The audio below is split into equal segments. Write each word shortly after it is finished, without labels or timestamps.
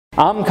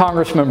I'm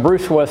Congressman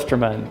Bruce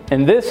Westerman,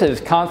 and this is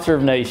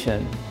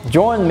ConservNation.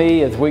 Join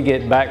me as we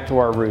get back to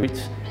our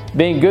roots,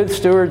 being good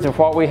stewards of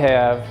what we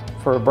have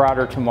for a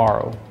brighter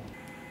tomorrow.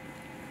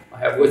 I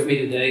have with me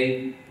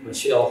today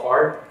Michelle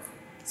Hart.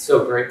 It's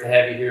so great to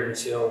have you here,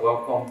 Michelle.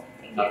 Welcome.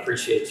 I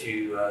appreciate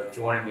you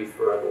joining me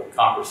for a little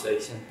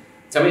conversation.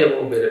 Tell me a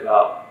little bit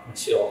about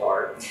Michelle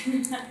Hart.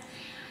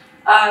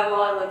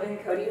 Well, I live in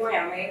Cody,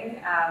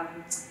 Wyoming.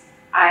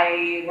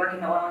 I work in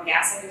the oil and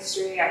gas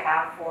industry. I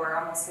have for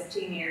almost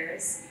 15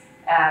 years.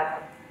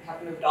 Have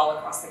moved all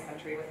across the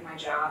country with my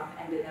job,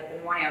 ended up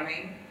in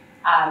Wyoming.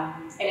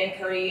 And in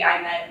Cody,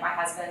 I met my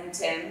husband,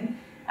 Tim,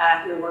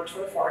 who worked for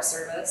the Forest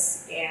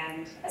Service,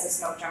 and as a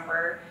smoke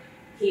jumper.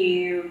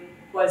 He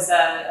was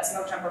a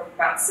smoke jumper for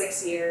about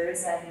 6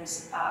 years, and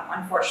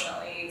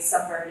unfortunately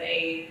suffered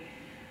a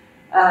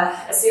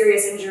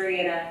serious injury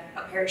in a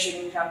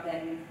parachuting jump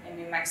in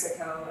New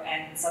Mexico,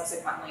 and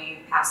subsequently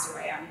passed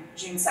away on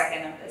June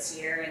 2nd of this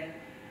year.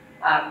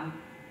 And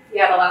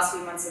yeah, the last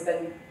few months have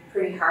been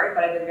pretty hard,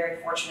 but I've been very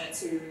fortunate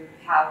to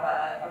have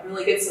a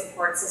really good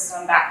support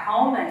system back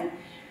home, and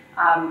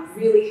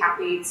really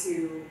happy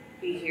to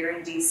be here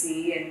in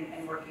DC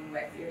and working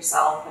with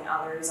yourself and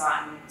others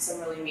on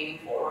some really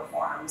meaningful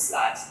reforms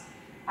that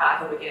I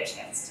hope we get a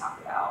chance to talk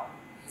about.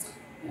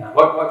 Yeah,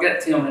 what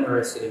got Tim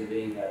interested in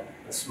being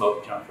a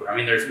smoke jumper? I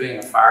mean, there's being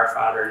a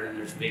firefighter, and then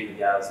there's being the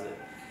guys that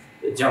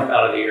jump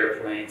out of the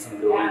airplanes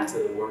and go into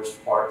the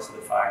worst parts of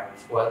the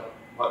fires. What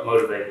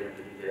motivated him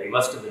to do that? He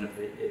must have been a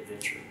bit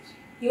adventurous.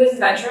 He was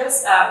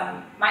adventurous.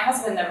 My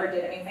husband never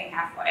did anything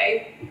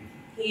halfway.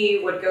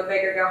 He would go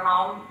big or go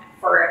home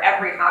for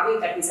every hobby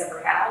that he's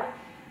ever had.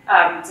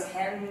 To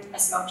him, a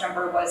smoke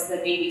jumper was the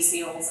Navy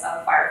SEALs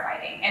of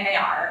firefighting, and they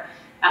are.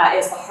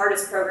 It's the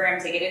hardest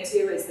program to get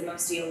into. It's the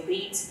most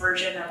elite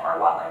version of our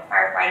wildland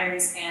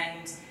firefighters,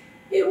 and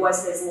it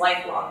was his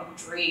lifelong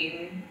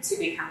dream to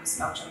become a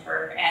smoke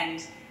jumper.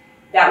 And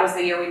that was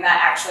the year we met.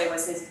 Actually,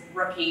 was his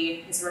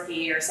rookie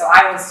year. So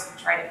I was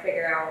trying to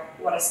figure out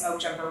what a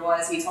smoke jumper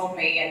was. He told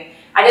me, and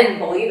I didn't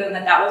believe him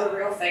that was a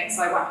real thing.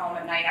 So I went home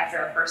at night after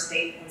our first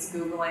date and was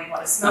Googling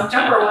what a smoke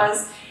jumper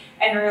was,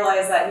 and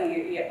realized that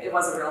it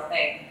was a real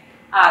thing.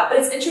 But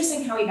it's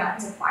interesting how he got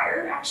into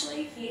fire.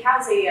 Actually, he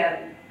has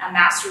a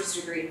master's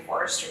degree in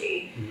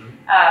forestry.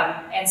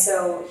 And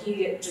so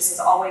he just has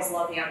always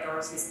loved the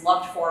outdoors. He's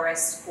loved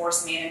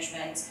forest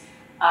management.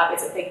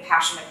 It's a big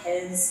passion of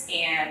his,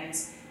 and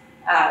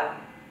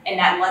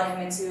that led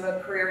him into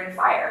a career in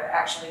fire,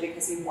 actually,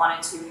 because he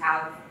wanted to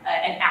have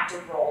an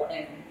active role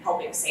in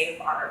helping save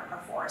our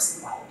forests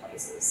and wild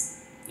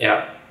places.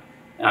 Yeah.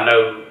 And I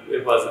know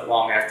it wasn't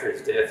long after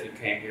his death you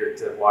came here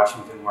to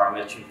Washington, where I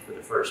met you for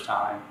the first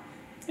time.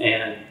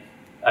 And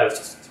it was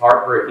just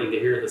heartbreaking to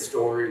hear the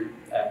story,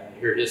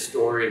 hear his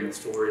story and the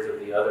stories of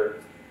the other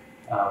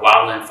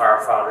wildland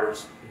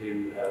firefighters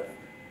who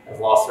have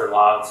lost their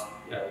lives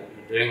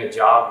doing a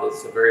job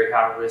that's a very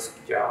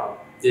high-risk job.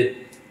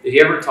 Did he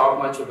ever talk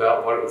much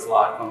about what it was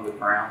like on the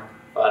ground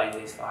fighting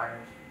these fires?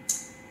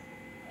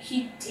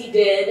 He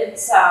did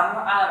some.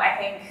 I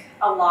think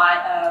a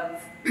lot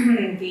of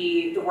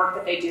the work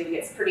that they do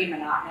gets pretty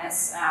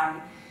monotonous.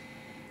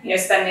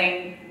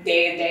 Spending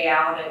day in, day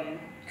out and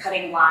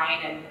cutting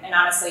line, and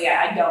honestly,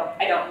 I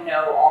don't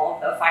know all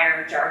of the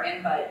fire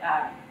jargon, but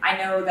I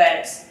know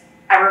that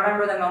I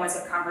remember the moments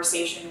of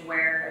conversation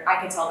where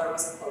I could tell there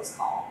was a close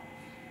call,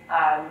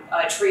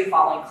 a tree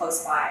falling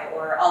close by,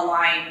 or a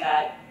line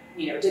that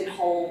didn't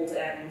hold,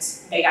 and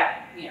they got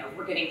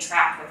were getting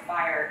trapped with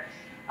fire.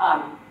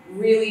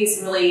 Really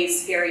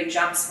scary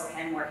jumps for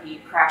him where he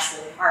crashed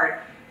really hard.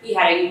 He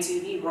had a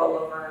UTV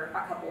rollover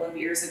a couple of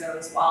years ago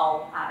as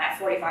well, at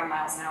 45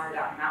 miles an hour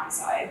down a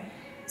mountainside.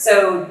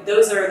 So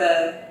those are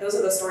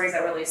the stories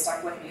that really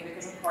stuck with me,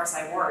 because of course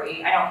I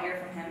worry. I don't hear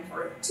from him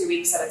for 2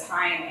 weeks at a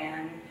time,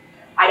 and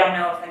I don't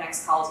know if the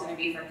next call is going to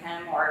be from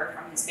him or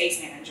from his base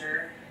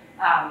manager.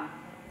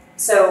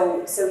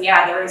 So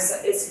yeah,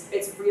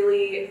 it's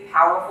really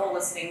powerful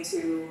listening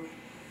to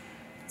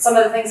some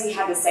of the things he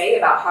had to say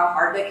about how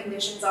hard the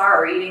conditions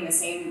are, or eating the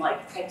same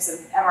types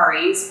of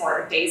MREs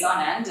for days on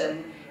end,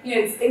 and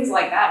things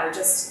like that, or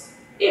just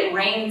it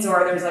rains or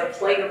there's a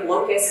plague of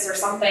locusts or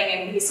something,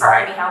 and he's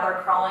telling me how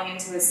they're crawling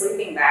into his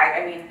sleeping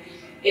bag. I mean,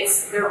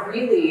 they're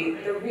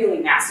really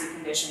nasty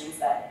conditions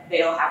that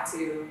they'll have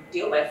to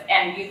deal with.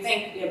 And you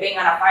think being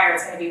on a fire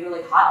is going to be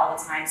really hot all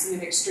the time, so you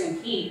have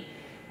extreme heat.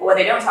 But what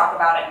they don't talk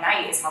about at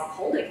night is how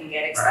cold it can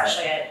get,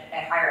 especially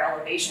at higher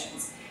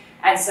elevations.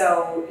 And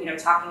so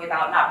talking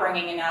about not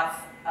bringing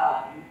enough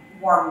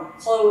warm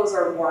clothes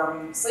or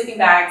warm sleeping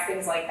bags,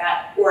 things like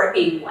that, or it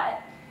being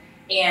wet.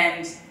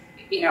 And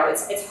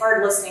it's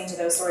hard listening to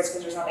those stories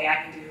because there's nothing I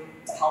can do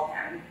to help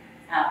him.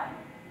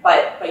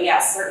 But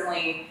yes,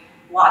 certainly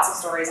lots of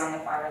stories on the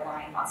fire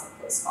line, lots of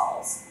close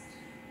calls.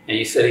 And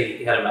you said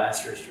he had a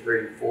master's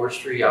degree in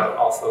forestry. I'm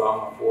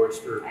a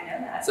forester. I know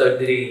that. So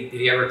did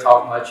he ever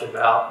talk much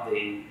about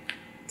the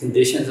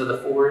conditions of the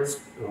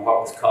forest and what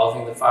was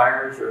causing the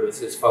fires, or was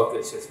his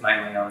focus just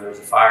mainly on there's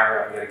a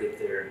fire, I've got to get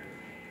there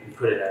and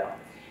put it out?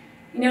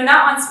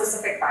 not on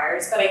specific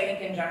fires, but I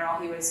think in general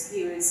he was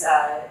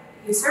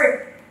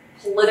very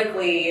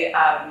politically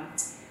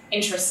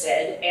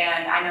interested,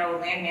 and I know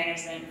land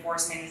management,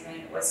 forest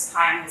management was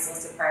high on his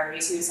list of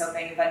priorities. He was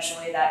hoping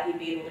eventually that he'd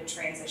be able to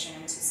transition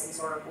into some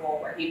sort of role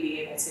where he'd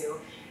be able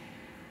to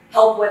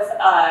help with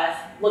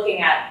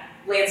looking at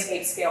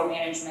landscape scale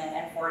management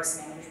and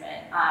forest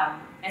management.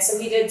 And so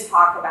he did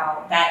talk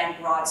about that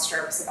in broad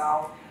strokes,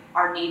 about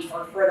our need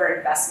for further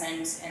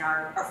investment in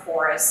our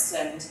forests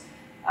and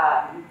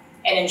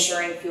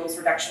ensuring fuels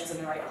reductions in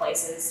the right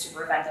places to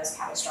prevent those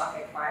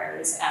catastrophic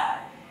fires.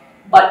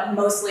 But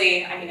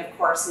mostly, of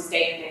course, his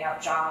day in, day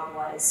out job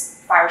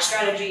was fire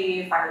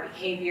strategy, fire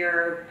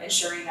behavior,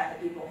 ensuring that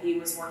the people he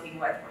was working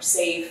with were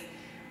safe.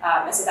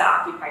 And so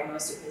that occupied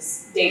most of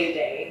his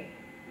day-to-day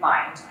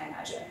mind, I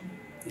imagine.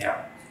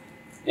 Yeah.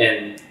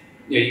 And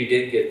you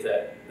did get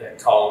that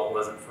call. It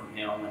wasn't from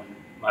him, and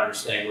my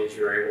understanding was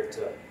you were able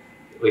to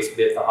at least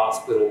be at the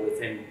hospital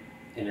with him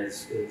in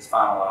his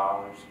final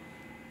hours.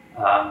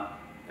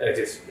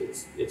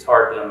 It's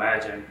hard to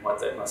imagine what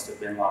that must have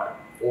been like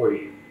for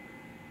you.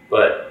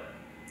 But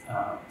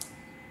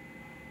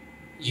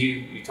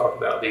you talk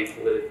about being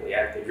politically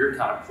active. You're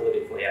kind of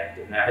politically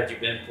active now. Had you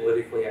been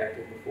politically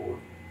active before?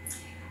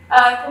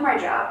 For my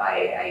job,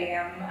 I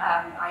am.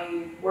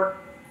 I work.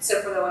 So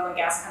for the oil and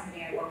gas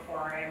company I work for,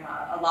 I'm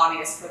a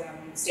lobbyist for them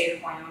in the state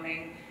of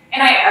Wyoming.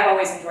 And I've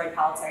always enjoyed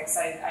politics.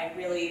 I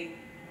really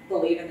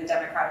believe in the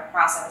democratic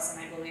process,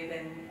 and I believe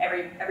in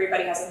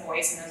everybody has a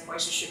voice, and those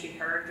voices should be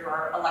heard through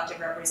our elected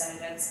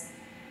representatives.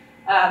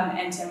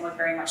 And Tim was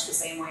very much the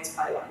same way. It's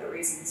probably one of the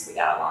reasons we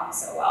got along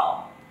so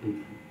well.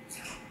 Mm-hmm.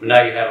 Well,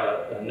 now you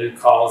have a new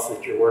cause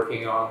that you're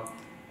working on,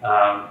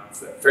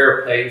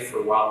 fair pay for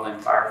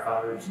wildland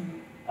firefighters.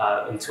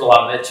 Mm-hmm. Until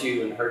I met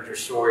you and heard your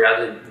story, I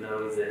didn't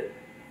know that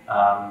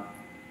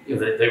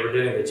that they were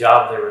doing the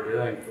job they were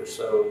doing for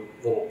so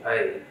little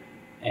pay,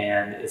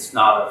 and it's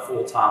not a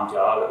full-time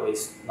job, at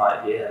least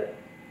not yet.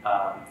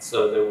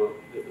 So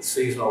it was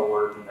seasonal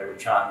work, and they were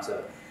trying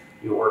to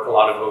work a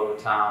lot of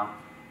overtime.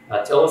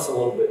 Tell us a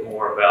little bit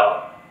more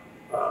about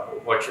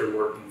what you're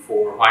working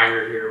for, why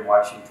you're here in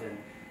Washington,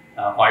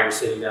 why you're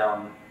sitting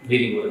down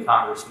meeting with a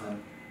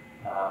congressman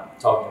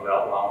talking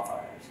about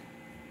wildfires.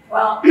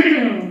 Well,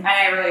 and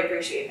I really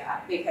appreciate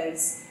that,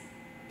 because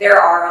there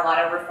are a lot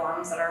of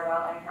reforms that our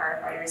wildland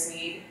firefighters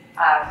need.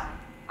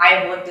 I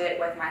have lived it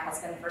with my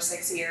husband for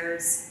 6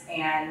 years,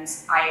 and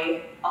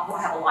I also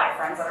have a lot of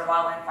friends that are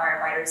wildland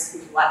firefighters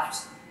who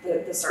left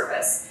the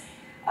service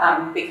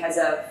because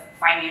of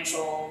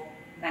financial,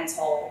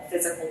 mental,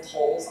 physical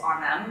tolls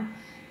on them.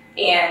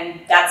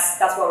 And that's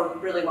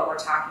what we're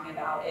talking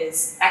about,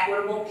 is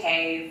equitable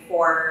pay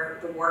for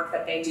the work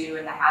that they do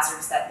and the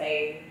hazards that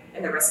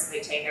and the risks that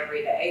they take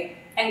every day,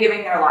 and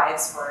giving their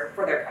lives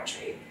for their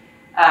country.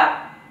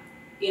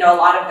 A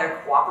lot of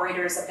their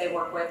cooperators that they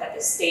work with at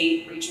the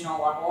state,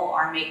 regional level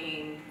are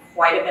making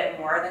quite a bit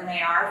more than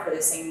they are for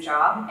the same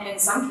job. And in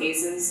some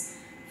cases,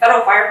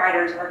 federal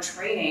firefighters are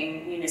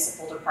training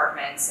municipal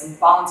departments and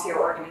volunteer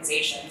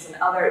organizations and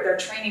they're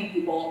training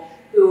people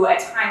who at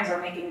times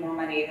are making more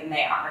money than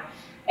they are.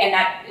 And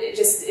that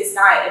it's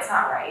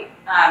not right.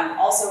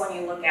 Also, when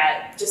you look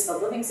at just the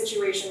living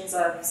situations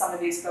of some of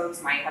these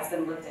folks, my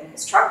husband lived in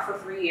his truck for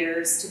 3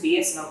 years to be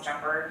a smoke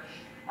jumper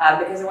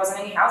because there wasn't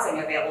any housing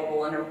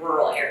available in a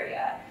rural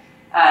area.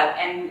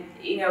 And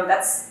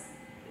that's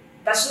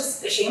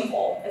just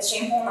shameful. It's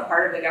shameful on the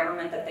part of the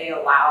government that they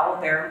allow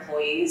their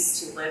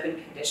employees to live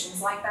in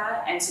conditions like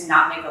that and to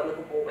not make a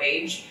livable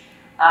wage,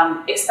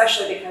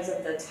 especially because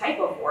of the type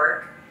of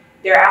work.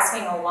 They're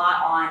asking a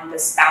lot on the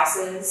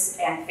spouses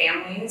and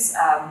families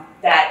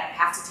that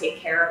have to take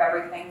care of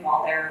everything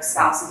while their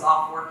spouse is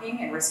off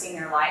working and risking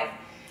their life.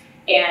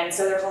 And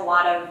so there's a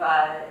lot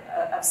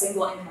of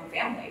single income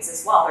families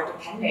as well. They're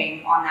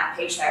depending on that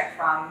paycheck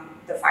from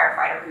the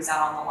firefighter who's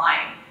out on the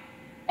line.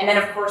 And then,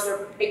 of course,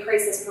 it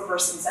creates this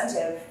perverse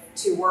incentive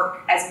to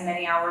work as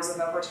many hours of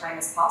overtime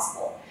as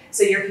possible.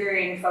 So you're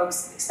hearing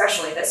folks,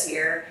 especially this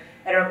year,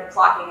 that are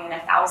clocking in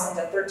 1,000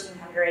 to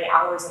 1,300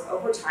 hours of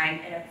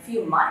overtime in a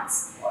few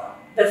months. Wow.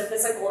 The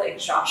physical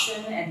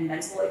exhaustion and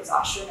mental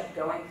exhaustion of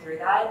going through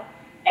that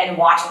and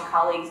watching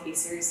colleagues be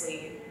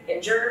seriously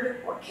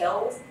injured or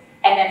killed,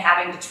 and then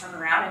having to turn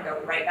around and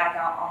go right back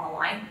out on the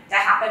line. That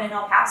happened in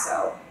El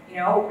Paso.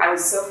 I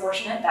was so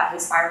fortunate that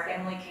his fire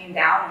family came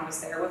down and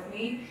was there with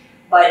me.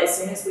 But as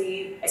soon as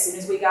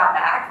we got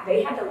back,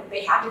 they had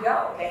to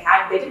go.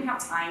 They didn't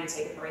have time to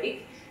take a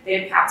break. They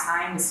didn't have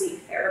time to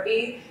seek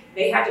therapy.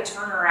 They had to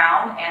turn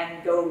around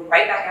and go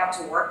right back out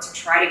to work to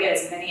try to get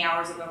as many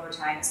hours of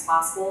overtime as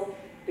possible,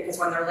 because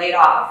when they're laid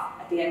off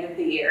at the end of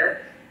the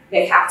year,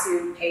 they have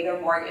to pay their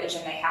mortgage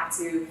and they have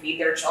to feed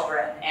their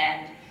children.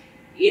 And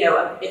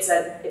it's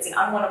an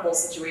unwinnable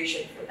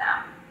situation for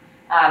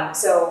them.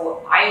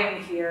 So I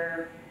am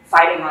here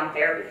fighting on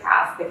their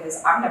behalf, because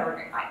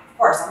of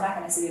course, I'm not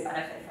going to see a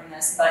benefit from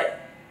this,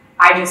 but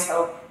I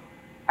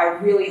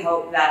really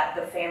hope that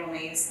the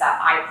families that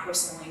I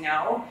personally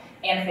know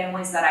and the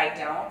families that I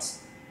don't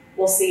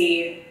will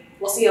see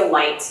will see a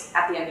light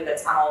at the end of the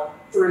tunnel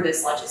through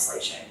this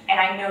legislation. And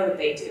I know that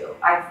they do.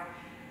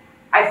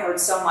 I've heard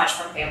so much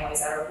from families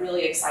that are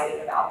really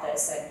excited about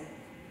this, and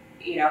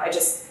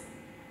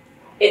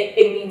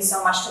it means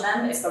so much to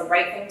them. It's the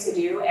right thing to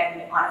do,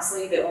 and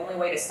honestly, the only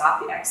way to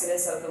stop the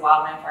exodus of the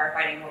wildland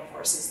firefighting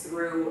workforce is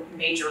through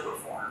major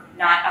reform,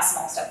 not a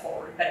small step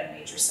forward, but a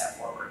major step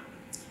forward.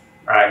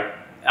 Right.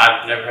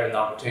 I've never had an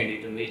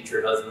opportunity to meet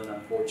your husband,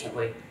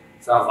 unfortunately.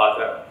 Sounds like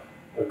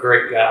a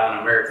great guy, an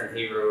American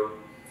hero,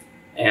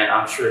 and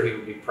I'm sure he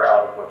would be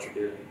proud of what you're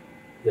doing,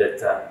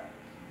 that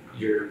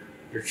you're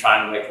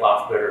trying to make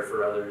life better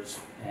for others,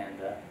 and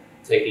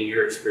taking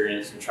your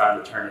experience and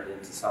trying to turn it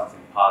into something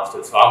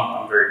positive. So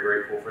I'm very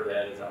grateful for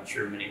that, as I'm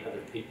sure many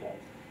other people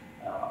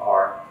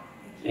are.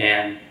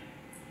 And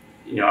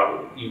you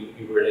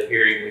were at a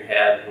hearing we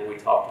had where we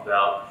talked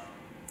about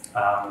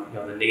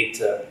the need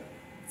to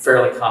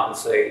fairly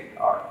compensate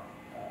our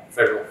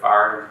federal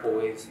fire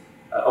employees.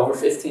 Over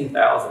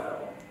 15,000 of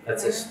them.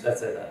 That's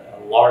a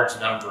large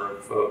number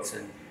of folks.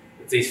 And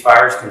if these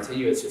fires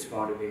continue, it's just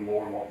going to be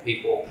more and more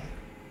people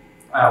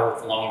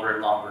with longer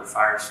and longer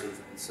fire seasons.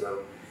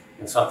 So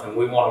something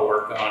we want to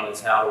work on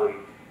is how do we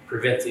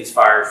prevent these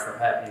fires from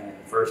happening in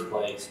the first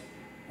place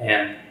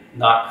and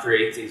not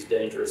create these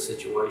dangerous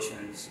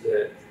situations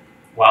that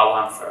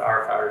wildland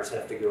firefighters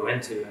have to go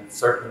into, and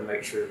certainly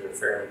make sure they're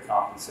fairly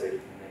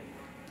compensated when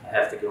they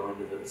have to go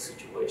into those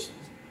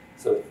situations.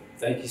 So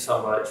thank you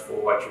so much for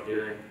what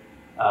you're doing.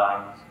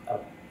 I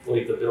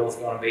believe the bill is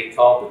going to be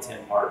called the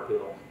Tim Hart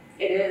bill.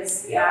 It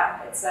is,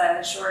 yeah. It's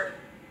the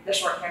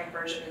shorthand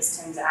version is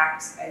Tim's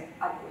Act,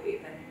 I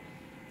believe, and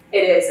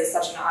it's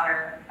such an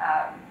honor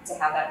to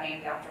have that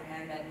named after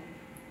him. And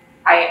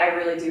I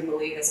really do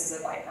believe this is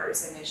a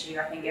bipartisan issue.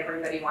 I think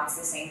everybody wants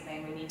the same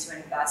thing. We need to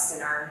invest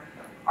in our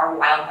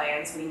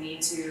wildlands. We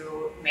need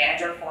to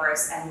manage our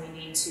forests, and we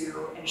need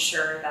to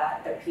ensure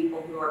that the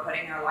people who are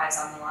putting their lives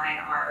on the line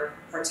are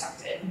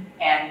protected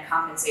and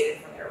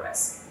compensated for their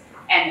risk.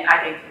 And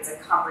I think it's a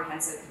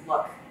comprehensive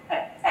look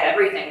at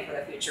everything for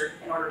the future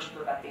in order to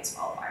prevent these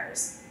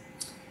wildfires.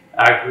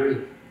 I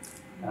agree.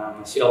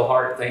 Michelle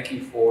Hart, thank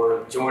you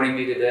for joining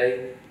me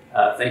today.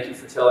 Thank you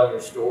for telling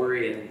your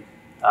story, and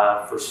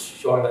for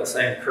showing that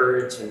same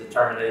courage and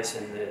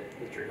determination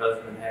that your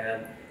husband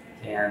had,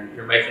 and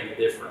you're making a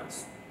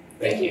difference.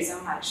 Thank you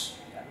so much.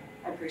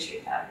 I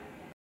appreciate that.